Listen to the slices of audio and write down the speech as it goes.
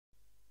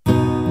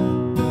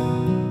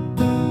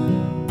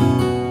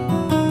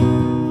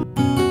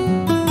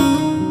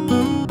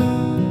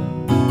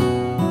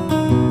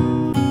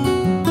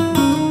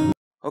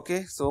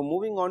Okay, so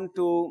moving on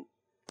to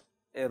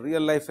a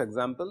real life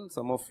example.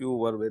 Some of you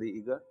were very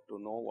eager to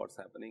know what is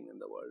happening in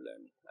the world,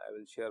 and I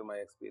will share my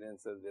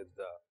experiences with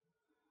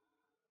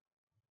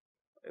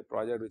a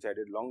project which I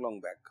did long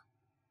back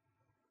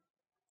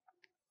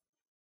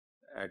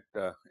at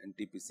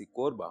NTPC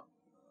Korba.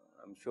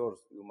 I am sure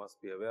you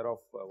must be aware of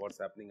what is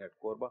happening at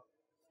Korba.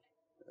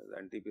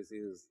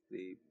 NTPC is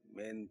the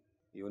main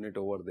unit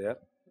over there,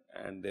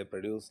 and they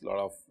produce lot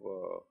of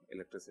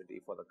electricity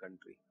for the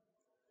country.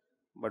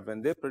 But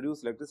when they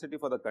produce electricity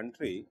for the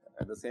country,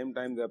 at the same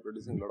time they are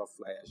producing a lot of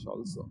fly ash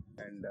also,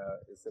 and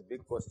it is a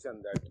big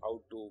question that how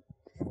to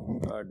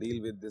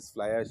deal with this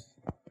fly ash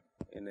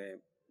in a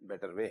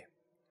better way.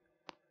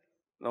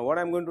 Now, what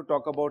I am going to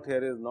talk about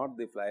here is not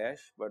the fly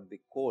ash, but the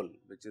coal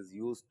which is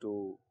used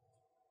to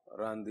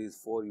run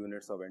these 4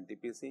 units of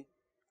NTPC,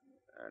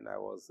 and I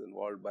was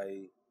involved by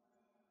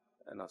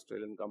an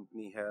Australian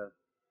company here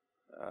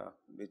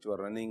which were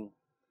running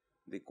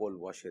the coal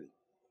washery.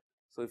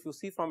 So, if you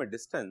see from a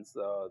distance,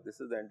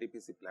 this is the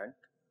NTPC plant,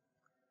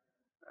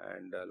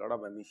 and a lot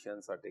of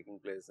emissions are taking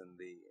place in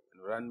the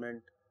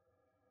environment,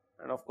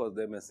 and of course,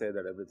 they may say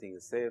that everything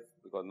is safe,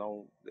 because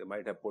now they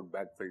might have put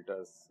back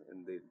filters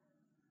in the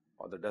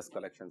or the dust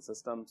collection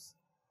systems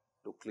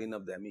to clean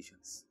up the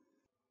emissions.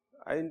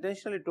 I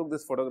intentionally took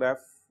this photograph.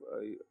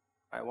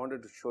 I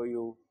wanted to show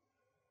you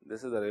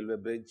this is the railway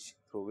bridge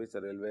through which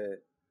the railway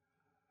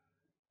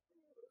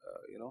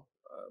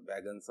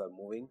wagons are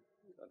moving,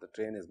 the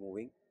train is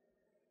moving,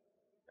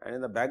 and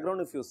in the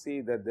background if you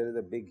see that there is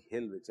a big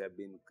hill which have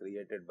been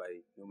created by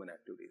human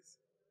activities,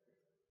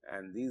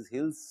 and these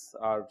hills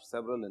are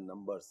several in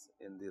numbers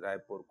in the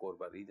Raipur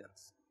Korba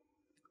regions,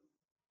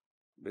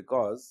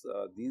 because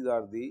these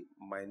are the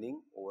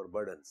mining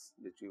overburdens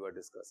which we were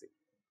discussing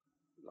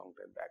long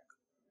time back.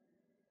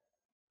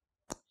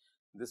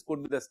 This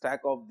could be the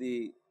stack of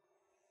the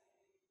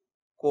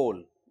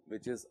coal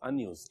which is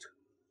unused,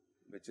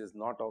 which is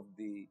not of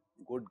the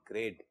good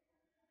grade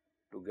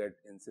to get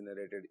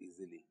incinerated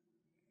easily.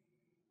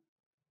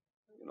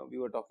 We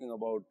were talking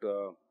about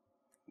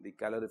the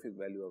calorific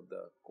value of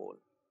the coal,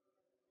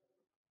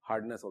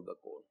 hardness of the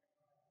coal.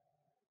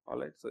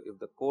 Alright. So, if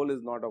the coal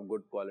is not of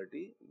good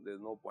quality, there is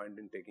no point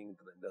in taking it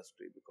to the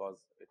industry, because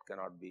it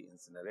cannot be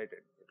incinerated,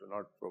 it will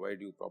not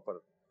provide you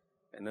proper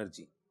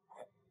energy.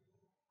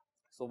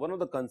 So, one of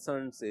the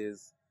concerns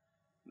is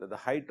that the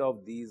height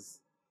of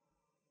these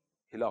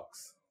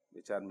hillocks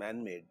which are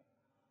man-made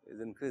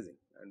is increasing,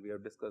 and we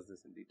have discussed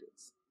this in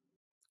details.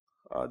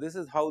 This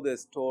is how they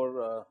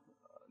store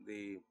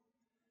the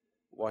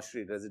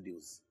washery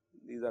residues.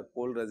 These are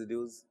coal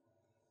residues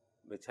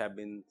which have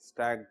been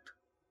stacked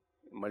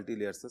in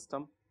multi-layer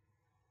system,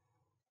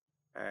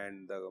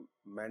 and the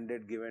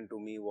mandate given to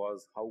me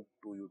was how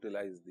to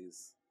utilize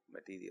these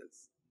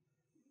materials,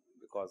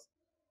 because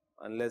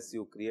unless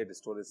you create a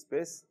storage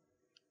space,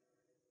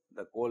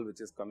 the coal which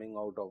is coming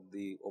out of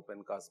the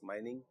open cast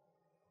mining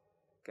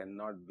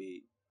cannot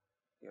be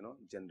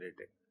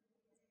generated.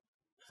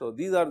 So,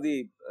 these are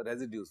the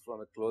residues. From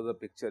a closer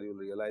picture you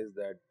will realize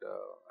that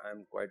I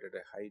am quite at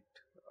a height,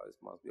 it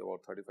must be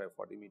about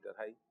 35-40 meter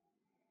high,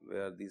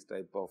 where these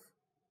type of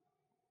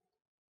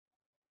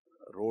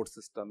road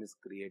system is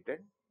created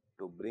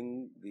to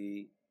bring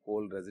the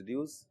coal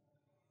residues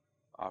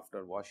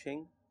after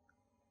washing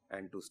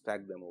and to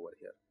stack them over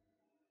here.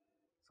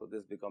 So,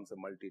 this becomes a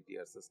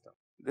multi-tier system.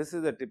 This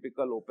is a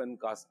typical open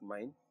cast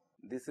mine.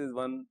 This is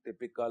one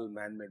typical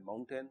man-made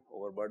mountain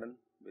overburden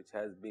which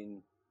has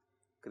been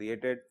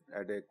created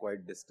at a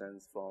quite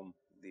distance from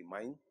the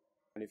mine.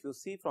 And if you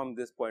see from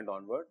this point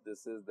onward,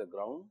 this is the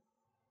ground,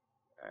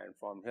 and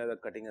from here the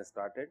cutting has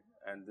started,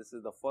 and this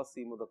is the first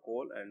seam of the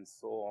coal, and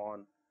so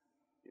on.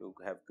 You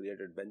have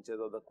created benches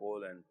of the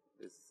coal, and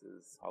this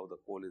is how the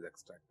coal is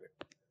extracted.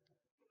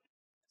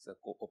 It is a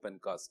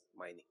open cast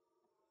mining.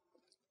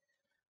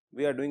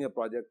 We are doing a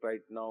project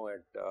right now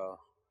at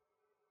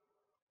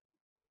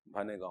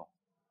Bhanegaon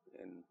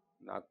in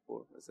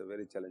Nagpur. It is a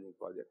very challenging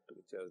project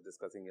which I was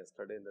discussing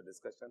yesterday in the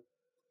discussion,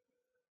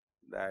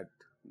 that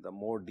the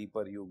more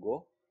deeper you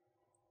go,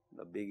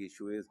 the big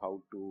issue is how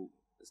to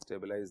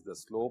stabilize the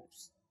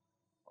slopes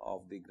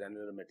of the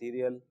granular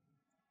material,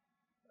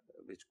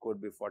 which could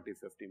be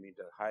 40-50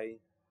 meter high,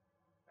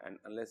 and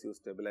unless you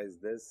stabilize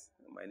this,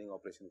 mining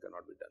operation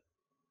cannot be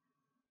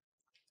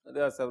done.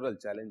 There are several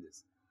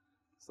challenges.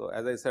 So,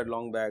 as I said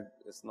long back,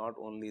 it is not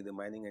only the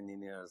mining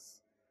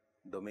engineers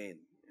domain,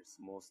 it is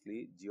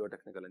mostly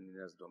geotechnical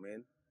engineers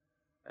domain,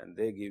 and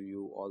they give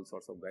you all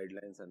sorts of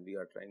guidelines, and we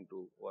are trying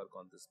to work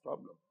on this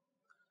problem.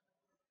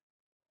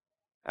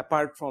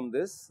 Apart from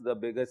this, the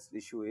biggest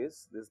issue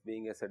is this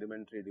being a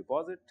sedimentary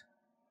deposit,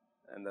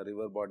 and the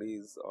river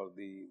bodies or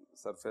the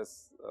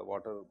surface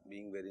water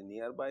being very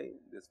nearby,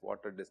 this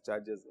water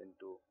discharges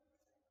into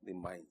the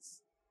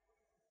mines,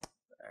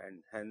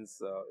 and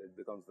hence it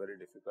becomes very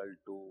difficult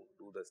to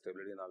do the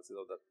stability analysis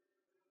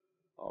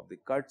of the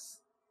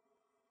cuts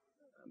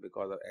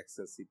because of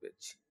excess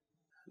seepage.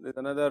 There is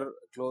another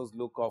close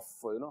look of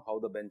how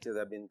the benches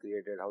have been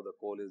created, how the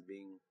coal is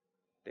being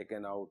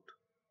taken out,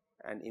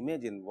 And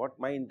imagine what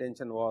my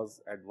intention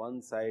was. At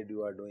one side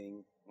you are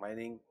doing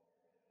mining,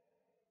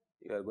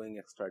 you are going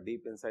extra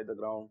deep inside the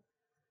ground.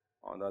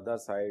 On the other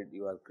side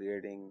you are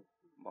creating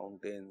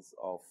mountains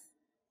of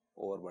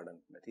overburdened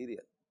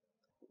material.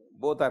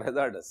 Both are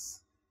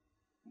hazardous,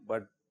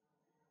 but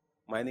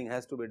mining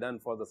has to be done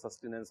for the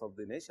sustenance of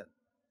the nation.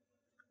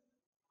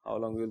 How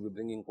long we will be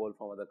bringing coal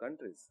from other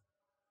countries,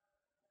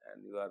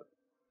 and you are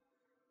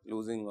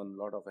losing on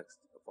lot of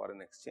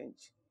foreign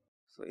exchange.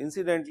 So,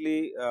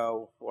 incidentally,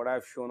 what I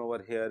have shown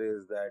over here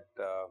is that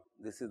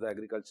this is the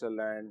agricultural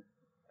land,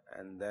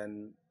 and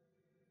then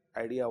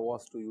idea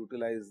was to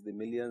utilize the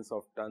millions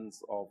of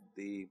tons of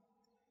the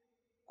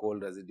coal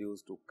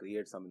residues to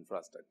create some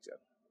infrastructure.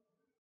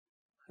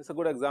 It is a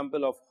good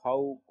example of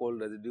how coal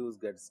residues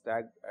get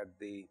stacked at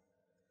the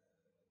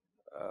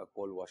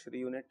coal washery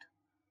unit.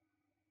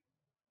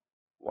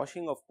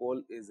 Washing of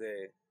coal is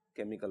a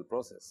chemical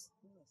process.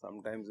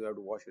 Sometimes you have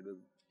to wash it with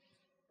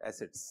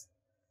acids,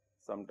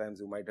 sometimes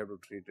you might have to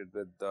treat it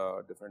with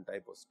different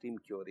type of steam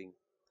curing,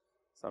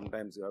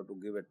 sometimes you have to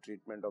give a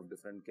treatment of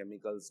different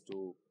chemicals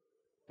to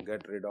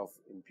get rid of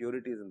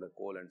impurities in the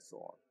coal and so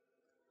on.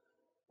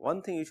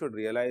 One thing you should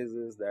realize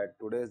is that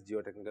today's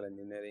geotechnical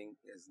engineering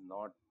is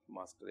not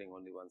mastering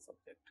only one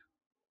subject,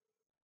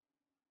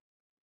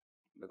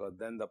 because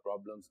then the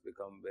problems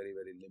become very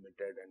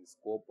limited and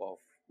scope of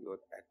your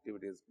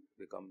activities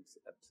becomes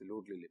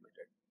absolutely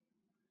limited.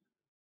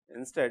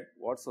 Instead,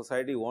 what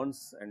society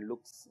wants and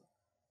looks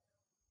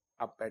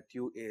up at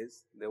you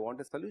is they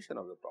want a solution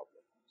of the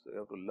problem. So, you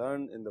have to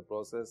learn in the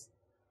process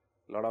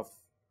a lot of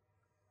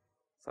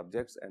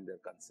subjects and their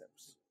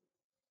concepts,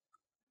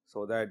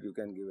 so that you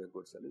can give a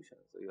good solution.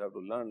 So, you have to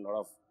learn a lot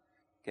of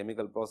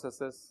chemical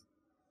processes,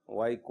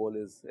 why coal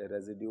is a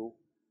residue.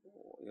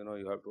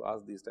 You have to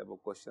ask these type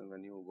of questions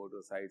when you go to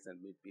the sites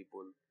and meet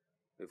people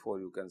before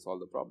you can solve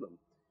the problem,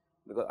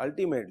 because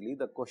ultimately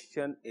the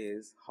question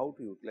is how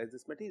to utilize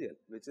this material,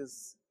 which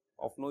is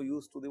of no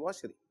use to the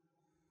washery.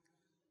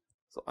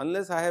 So,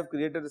 unless I have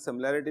created a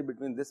similarity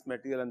between this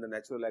material and the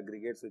natural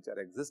aggregates which are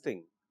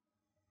existing,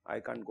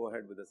 I can't go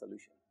ahead with the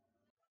solution.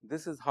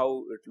 This is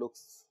how it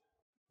looks.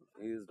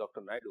 He is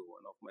Dr. Naidu,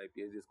 one of my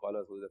PhD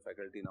scholars who is a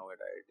faculty now at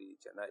IIT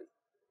Chennai,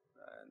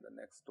 and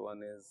the next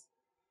one is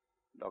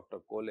Dr.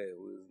 Kole,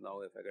 who is now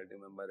a faculty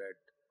member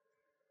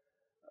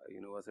at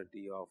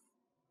University of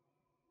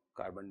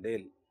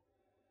Carbondale,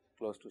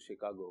 close to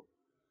Chicago.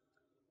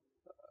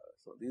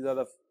 So, these are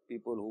the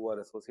people who are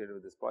associated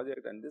with this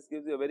project, and this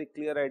gives you a very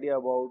clear idea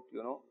about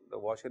the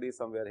washery is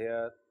somewhere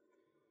here.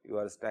 You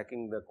are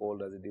stacking the coal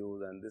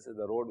residues, and this is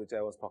the road which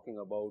I was talking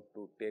about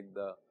to take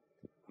the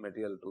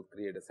material to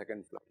create a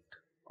second flight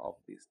of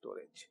the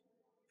storage.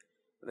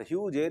 The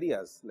huge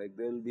areas, like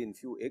they will be in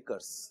few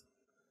acres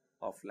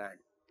of land,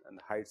 and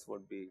the heights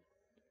would be,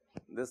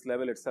 this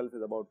level itself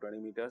is about 20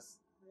 meters,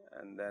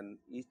 and then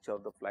each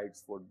of the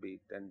flights would be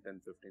 10,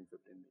 10, 15,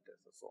 15 meters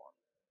or so on.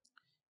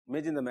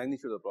 Imagine the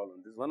magnitude of the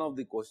problem. This is one of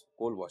the coal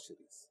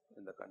washeries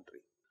in the country.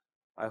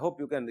 I hope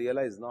you can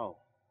realize now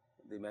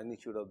the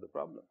magnitude of the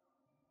problem.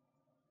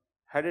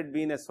 Had it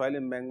been a soil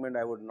embankment,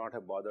 I would not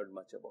have bothered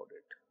much about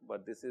it,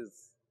 but this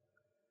is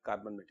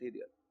carbon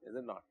material, is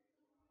it not?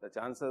 The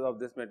chances of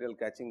this material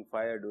catching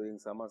fire during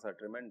summers are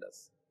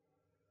tremendous.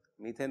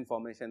 Methane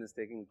formation is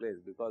taking place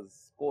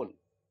because coal.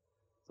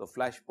 So,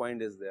 flash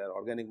point is there,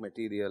 organic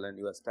material, and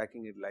you are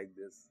stacking it like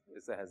this. It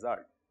is a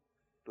hazard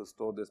to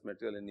store this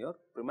material in your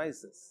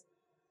premises.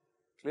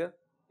 Clear?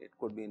 It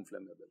could be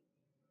inflammable.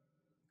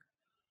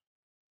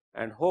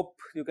 And hope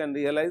you can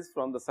realize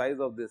from the size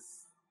of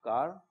this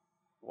car,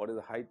 what is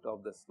the height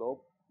of the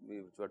slope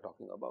which we are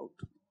talking about.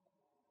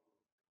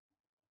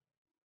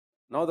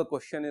 Now, the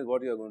question is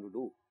what you are going to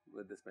do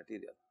with this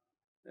material.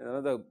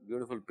 Another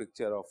beautiful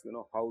picture of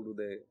how do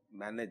they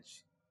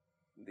manage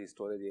the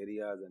storage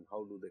areas and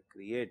how do they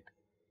create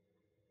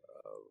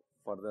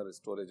further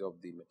storage of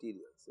the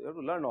materials. So, you have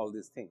to learn all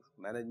these things,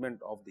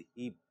 management of the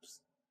heaps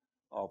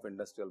of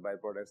industrial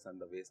byproducts and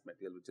the waste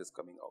material which is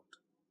coming out.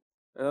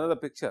 Another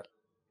picture,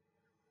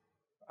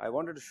 I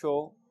wanted to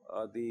show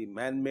the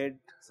man-made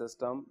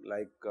system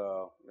like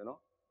coal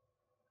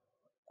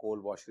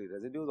washery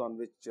residues on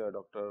which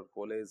Dr.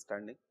 Kole is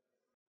standing.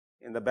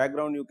 In the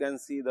background you can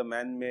see the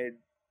man-made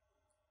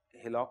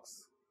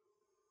hillocks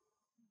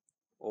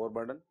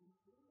overburden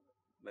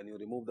when you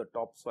remove the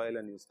topsoil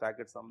and you stack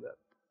it somewhere.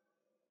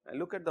 And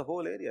look at the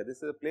whole area. This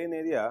is a plain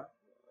area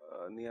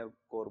near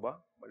Korba,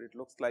 but it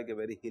looks like a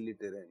very hilly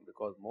terrain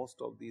because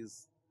most of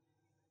these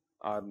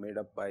are made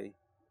up by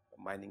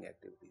mining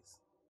activities.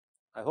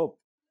 I hope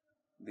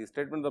the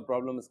statement of the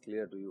problem is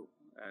clear to you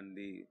and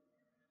the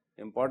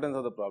importance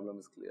of the problem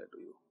is clear to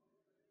you.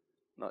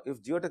 Now,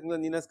 if geotechnical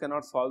engineers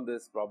cannot solve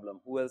this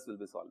problem, who else will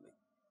be solving?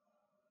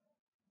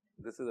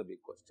 This is a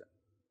big question.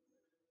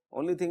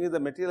 Only thing is the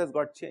material has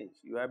got changed.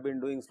 You have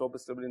been doing slope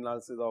stability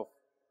analysis of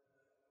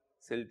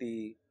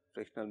silty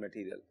frictional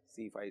material,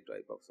 C5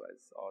 type of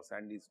soils or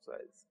sandy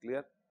soils,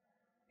 clear?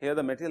 Here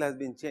the material has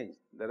been changed,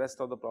 the rest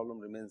of the problem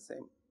remains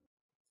same.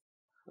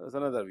 There is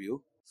another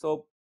view.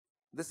 So,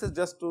 this is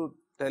just to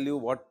tell you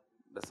what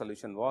the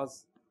solution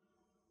was,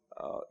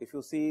 if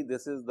you see,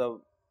 this is the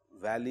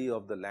valley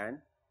of the land,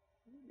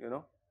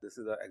 this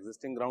is the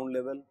existing ground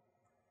level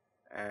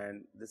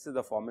and this is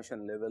the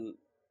formation level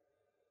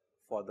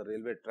for the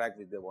railway track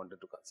which they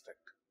wanted to construct.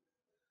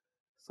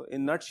 So,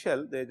 in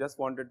nutshell, they just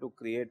wanted to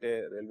create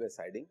a railway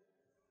siding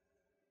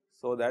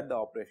so that the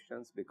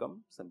operations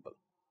become simple,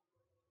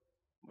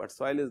 but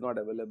soil is not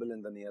available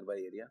in the nearby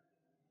area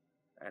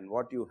and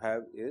what you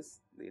have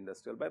is the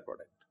industrial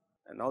byproduct.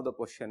 And now the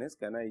question is,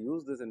 can I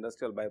use this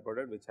industrial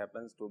byproduct which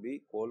happens to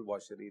be coal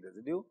washery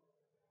residue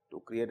to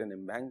create an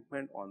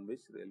embankment on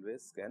which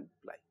railways can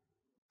ply.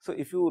 So,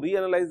 if you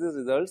reanalyze these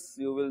results,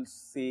 you will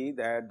see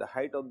that the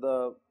height of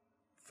the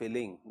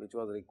filling which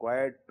was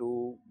required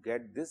to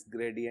get this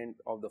gradient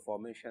of the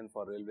formation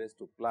for railways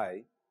to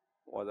ply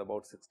was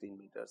about 16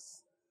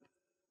 meters,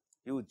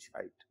 huge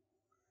height,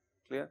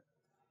 clear.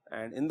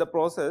 And in the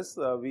process,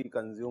 we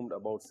consumed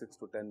about 6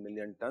 to 10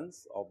 million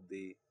tons of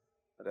the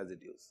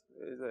residues.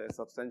 It is a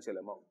substantial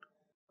amount.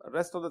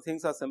 Rest of the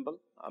things are simple.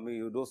 I mean,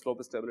 you do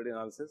slope stability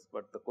analysis,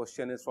 but the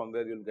question is from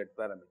where you will get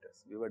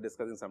parameters. We were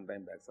discussing some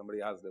time back,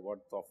 somebody asked what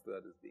software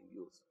is being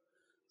used.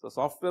 So,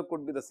 software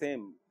could be the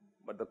same,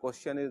 but the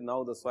question is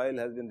now the soil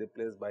has been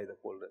replaced by the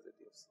coal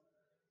residues.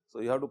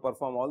 So, you have to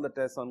perform all the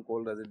tests on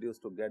coal residues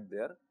to get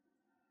their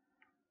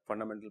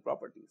fundamental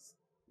properties,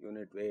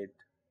 unit weight,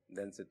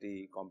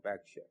 density,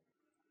 compaction,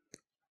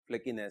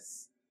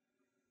 flakiness,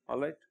 all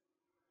right,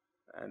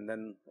 and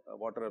then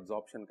water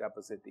absorption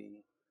capacity,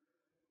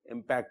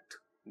 impact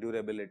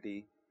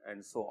durability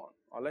and so on,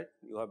 all right.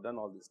 You have done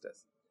all these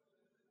tests.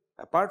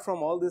 Apart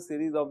from all this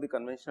series of the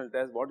conventional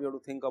tests, what you have to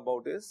think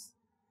about is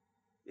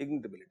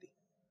ignitability.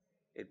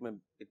 It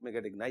may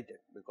get ignited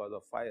because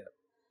of fire,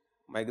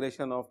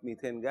 migration of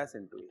methane gas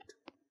into it,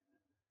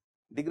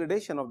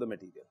 degradation of the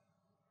material.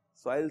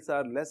 Soils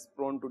are less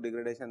prone to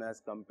degradation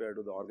as compared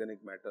to the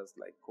organic matters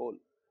like coal,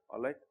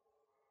 all right.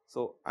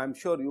 So, I am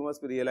sure you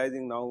must be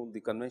realizing now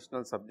the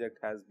conventional subject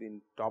has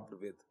been topped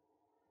with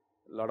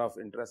a lot of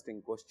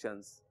interesting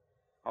questions.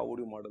 How would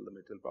you model the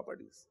material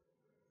properties?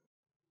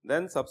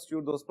 Then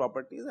substitute those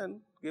properties and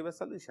give a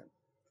solution.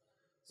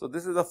 So,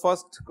 this is the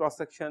first cross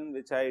section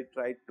which I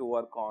tried to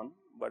work on,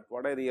 but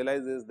what I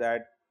realize is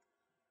that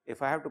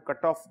if I have to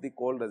cut off the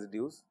coal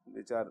residues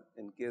which are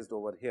encased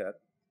over here,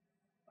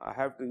 I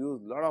have to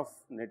use lot of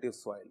native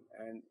soil,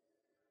 and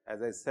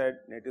as I said,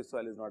 native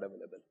soil is not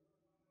available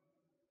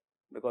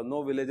because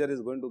no villager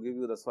is going to give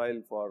you the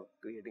soil for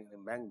creating an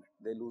embankment.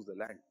 They lose the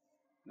land,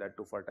 that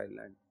to fertile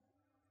land.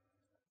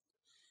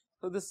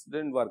 So, this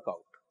did not work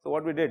out. So,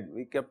 what we did,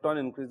 we kept on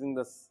increasing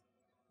the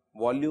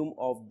volume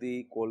of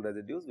the coal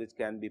residues which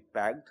can be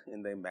packed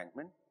in the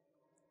embankment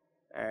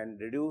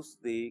and reduce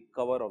the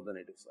cover of the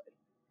native soil.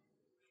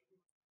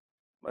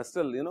 But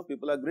still,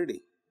 people are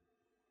greedy.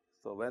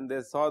 So, when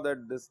they saw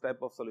that this type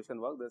of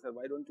solution worked, they said,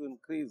 why do not you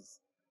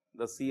increase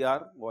the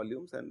CR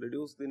volumes and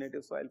reduce the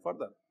native soil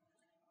further.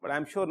 But I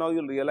am sure now you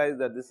will realize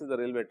that this is a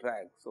railway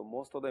track. So,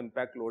 most of the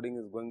impact loading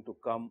is going to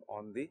come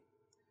on the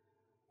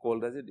coal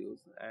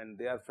residues and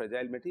they are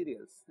fragile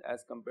materials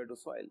as compared to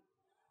soil.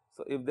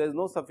 So, if there is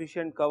no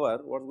sufficient cover,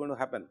 what is going to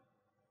happen?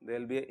 There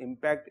will be an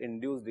impact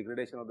induced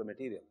degradation of the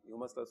material. You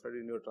must have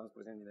studied in your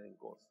transportation engineering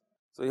course.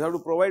 So, you have to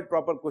provide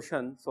proper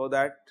cushion so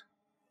that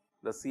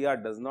the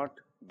CR does not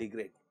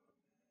degrade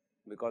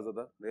because of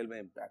the railway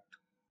impact.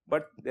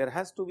 But there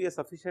has to be a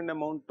sufficient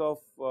amount of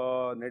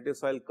native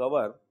soil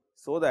cover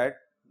so that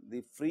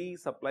the free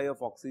supply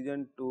of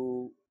oxygen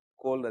to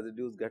coal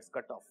residues gets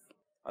cut off.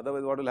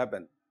 Otherwise, what will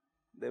happen?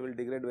 They will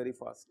degrade very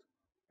fast,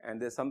 and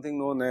there is something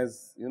known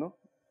as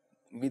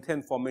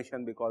methane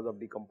formation because of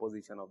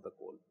decomposition of the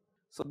coal.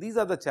 So, these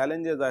are the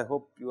challenges I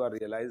hope you are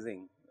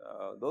realizing,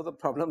 though the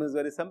problem is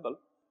very simple,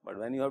 but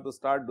when you have to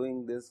start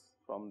doing this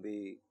from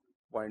the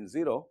point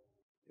 0,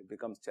 it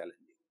becomes challenging.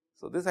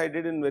 So, this I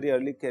did in very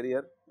early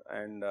career,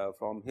 and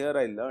from here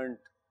I learned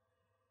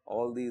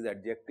all these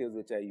adjectives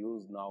which I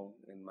use now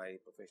in my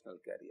professional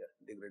career: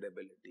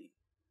 degradability,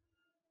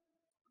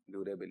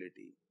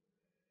 durability,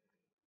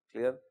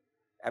 clear,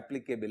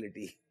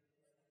 applicability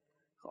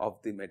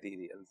of the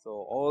material. So,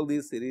 all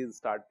these series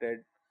started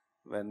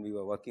when we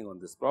were working on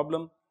this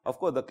problem. Of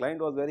course, the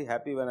client was very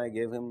happy when I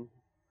gave him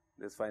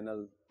this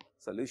final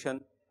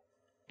solution,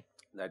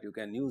 that you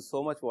can use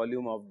so much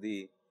volume of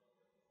the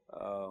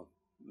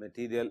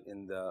material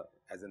in the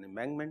as an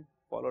embankment,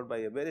 followed by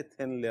a very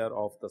thin layer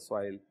of the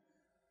soil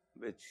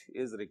which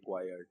is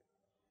required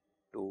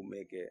to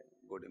make a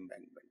good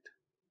embankment.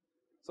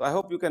 So, I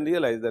hope you can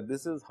realize that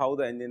this is how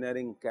the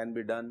engineering can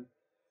be done,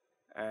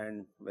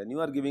 and when you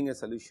are giving a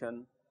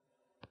solution,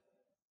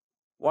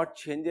 what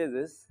changes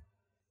is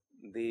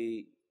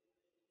the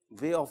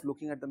way of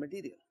looking at the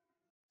material.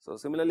 So,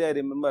 similarly, I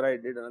remember I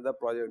did another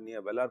project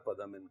near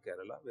Velarpadam in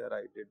Kerala, where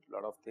I did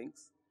lot of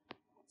things.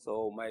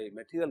 So, my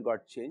material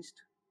got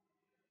changed,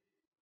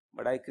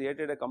 but I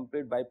created a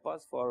complete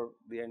bypass for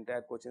the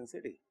entire Cochin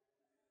city,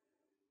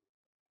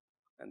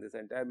 and this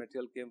entire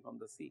material came from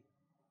the sea.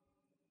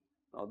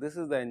 Now, this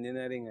is the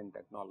engineering and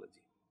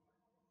technology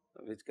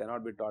which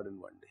cannot be taught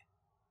in one day.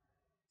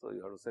 So,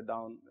 you have to sit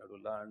down, you have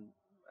to learn,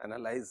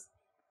 analyze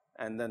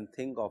and then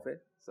think of a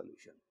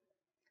solution.